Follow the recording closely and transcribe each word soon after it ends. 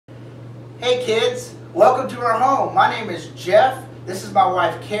Hey kids, welcome to our home. My name is Jeff, this is my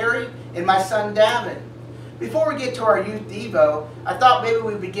wife Carrie, and my son Davin. Before we get to our youth Devo, I thought maybe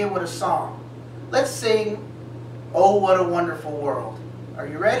we'd begin with a song. Let's sing, Oh What a Wonderful World. Are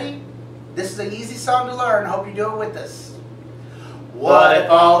you ready? This is an easy song to learn. I hope you do it with us. What if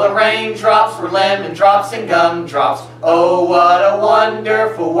all the raindrops were lemon drops and gumdrops? Oh, what a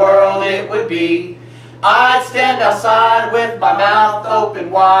wonderful world it would be. I'd stand outside with my mouth open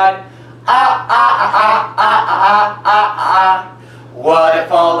wide. Ah, ah, ah, ah, ah, ah, ah, ah. What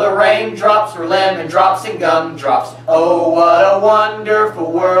if all the raindrops were lemon drops and gumdrops? Oh, what a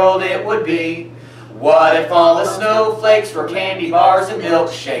wonderful world it would be. What if all the snowflakes were candy bars and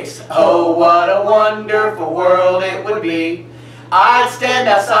milkshakes? Oh, what a wonderful world it would be. I'd stand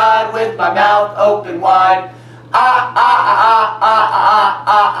outside with my mouth open wide. Ah, ah, ah, ah, ah, ah,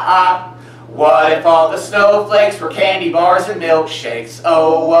 ah, ah. What if all the snowflakes were candy bars and milkshakes?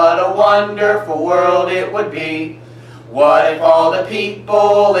 Oh, what a wonderful world it would be. What if all the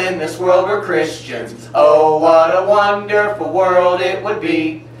people in this world were Christians? Oh, what a wonderful world it would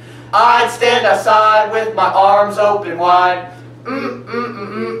be. I'd stand outside with my arms open wide.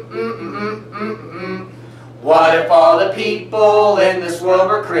 What if all the people in this world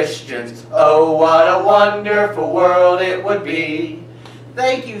were Christians? Oh, what a wonderful world it would be.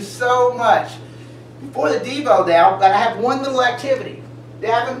 Thank you so much. Before the Devo now, I have one little activity.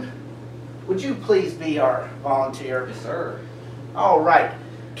 Davin, would you please be our volunteer? Yes, sir. All right.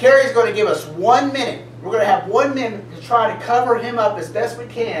 Carrie's going to give us 1 minute. We're going to have 1 minute to try to cover him up as best we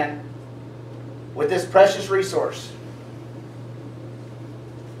can with this precious resource.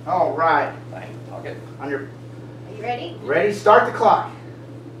 All right. Pocket. On your. Are you ready? Ready? Start the clock.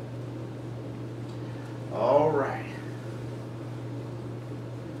 All right.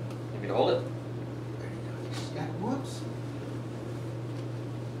 Need me to hold it? Whoops.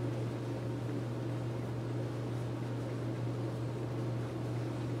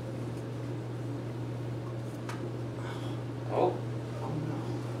 Oh. Oh no.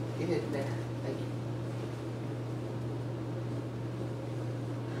 Get it there. Thank you.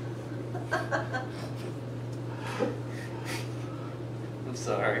 I'm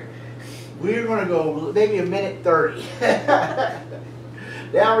sorry. We're going to go maybe a minute 30.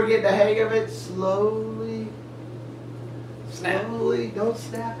 Now we're getting the hang of it. Slowly. Snap. Slowly. Don't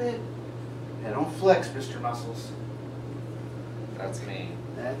snap it. And don't flex, Mr. Muscles. That's me.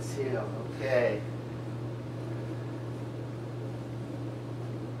 That's him. Okay.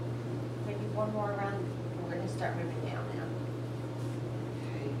 Maybe one more round. We're going to start moving down now.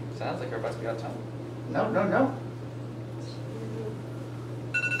 Okay. Sounds like we're about to be out of time. No, no, no.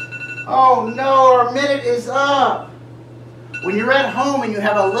 Oh no, our minute is up. When you're at home and you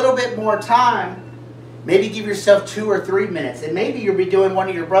have a little bit more time, maybe give yourself 2 or 3 minutes. And maybe you'll be doing one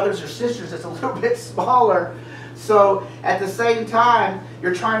of your brothers or sisters that's a little bit smaller. So at the same time,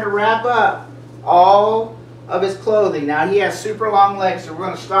 you're trying to wrap up all of his clothing. Now he has super long legs, so we're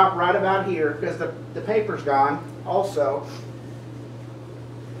going to stop right about here because the paper's gone also.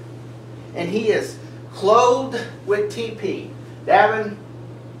 And he is clothed with TP. Davin,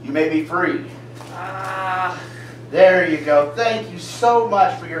 you may be free. Ah. There you go. Thank you so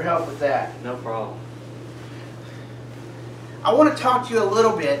much for your help with that. No problem. I want to talk to you a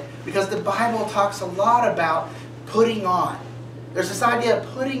little bit because the Bible talks a lot about putting on. There's this idea of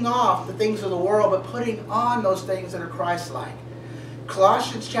putting off the things of the world, but putting on those things that are Christ-like.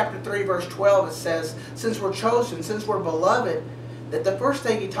 Colossians chapter 3, verse 12, it says, since we're chosen, since we're beloved, that the first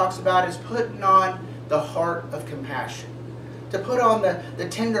thing he talks about is putting on the heart of compassion. To put on the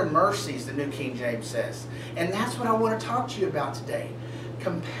tender mercies, the New King James says. And that's what I want to talk to you about today.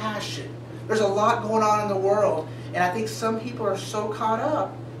 Compassion. There's a lot going on in the world, and I think some people are so caught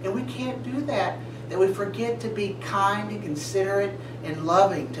up, and we can't do that we forget to be kind and considerate and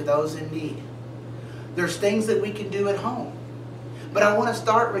loving to those in need. There's things that we can do at home. But I want to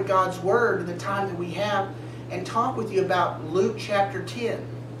start with God's Word in the time that we have and talk with you about Luke chapter 10.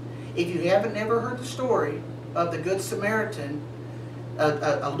 If you haven't ever heard the story of the Good Samaritan,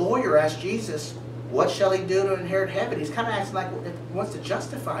 a lawyer asked Jesus, what shall he do to inherit heaven? He's kind of acting like he wants to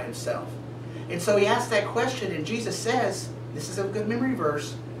justify himself. And so he asked that question, and Jesus says, this is a good memory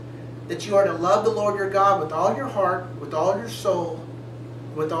verse, that you are to love the Lord your God with all your heart, with all your soul,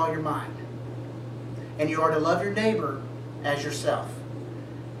 with all your mind. And you are to love your neighbor as yourself.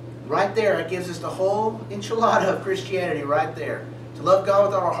 Right there, it gives us the whole enchilada of Christianity right there. To love God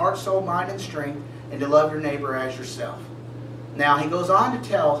with all our heart, soul, mind, and strength, and to love your neighbor as yourself. Now, he goes on to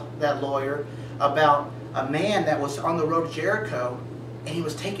tell that lawyer about a man that was on the road to Jericho, and he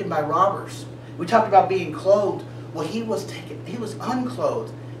was taken by robbers. We talked about being clothed. Well, he was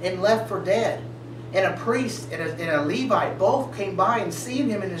unclothed, and left for dead. And a priest and a Levite both came by, and seeing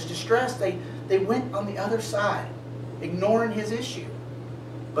him in his distress, they went on the other side, ignoring his issue.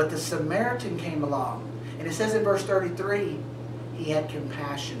 But the Samaritan came along. And it says in verse 33, he had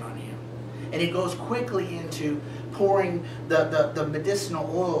compassion on him. And he goes quickly into pouring the medicinal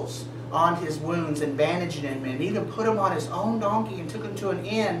oils on his wounds and bandaging him, and even put him on his own donkey and took him to an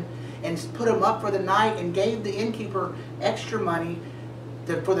inn and put him up for the night and gave the innkeeper extra money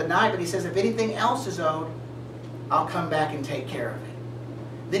for the night. But he says, if anything else is owed, I'll come back and take care of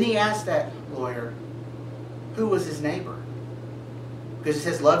it. Then he asked that lawyer, who was his neighbor? Because it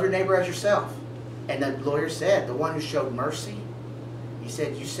says, love your neighbor as yourself. And the lawyer said, the one who showed mercy. He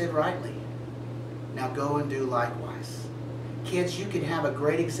said, you said rightly. Now go and do likewise. Kids, you can have a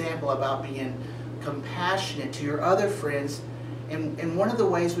great example about being compassionate to your other friends. And one of the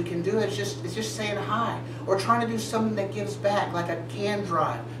ways we can do it is just saying hi. Or trying to do something that gives back, like a can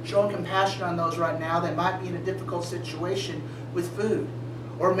drive. Showing compassion on those right now that might be in a difficult situation with food.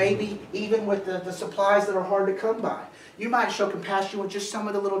 Or maybe even with the supplies that are hard to come by. You might show compassion with just some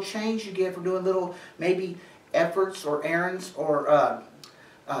of the little change you get for doing little, maybe, efforts or errands or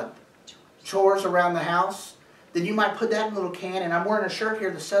chores around the house. Then you might put that in a little can. And I'm wearing a shirt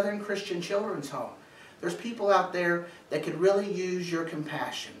here, the Southern Christian Children's Home. There's people out there that could really use your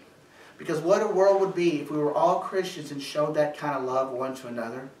compassion. Because what a world would be if we were all Christians and showed that kind of love one to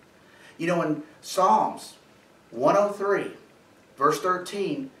another. You know, in Psalms 103, verse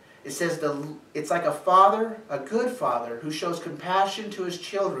 13, it says, it's like a father, a good father, who shows compassion to his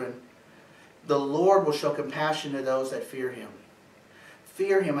children. The Lord will show compassion to those that fear him.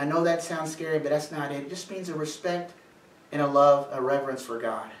 Fear him. I know that sounds scary, but that's not it. It just means a respect and a love, a reverence for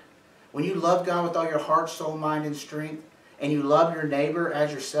God. When you love God with all your heart, soul, mind, and strength, and you love your neighbor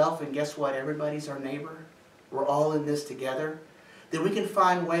as yourself, and guess what? Everybody's our neighbor. We're all in this together. Then we can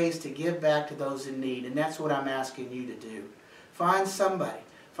find ways to give back to those in need. And that's what I'm asking you to do. Find somebody.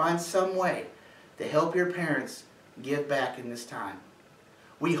 Find some way to help your parents give back in this time.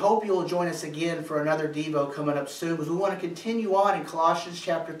 We hope you'll join us again for another Devo coming up soon, because we want to continue on in Colossians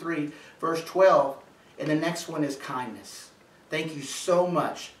chapter 3, verse 12. And the next one is kindness. Thank you so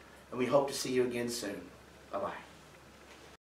much. And we hope to see you again soon. Bye-bye.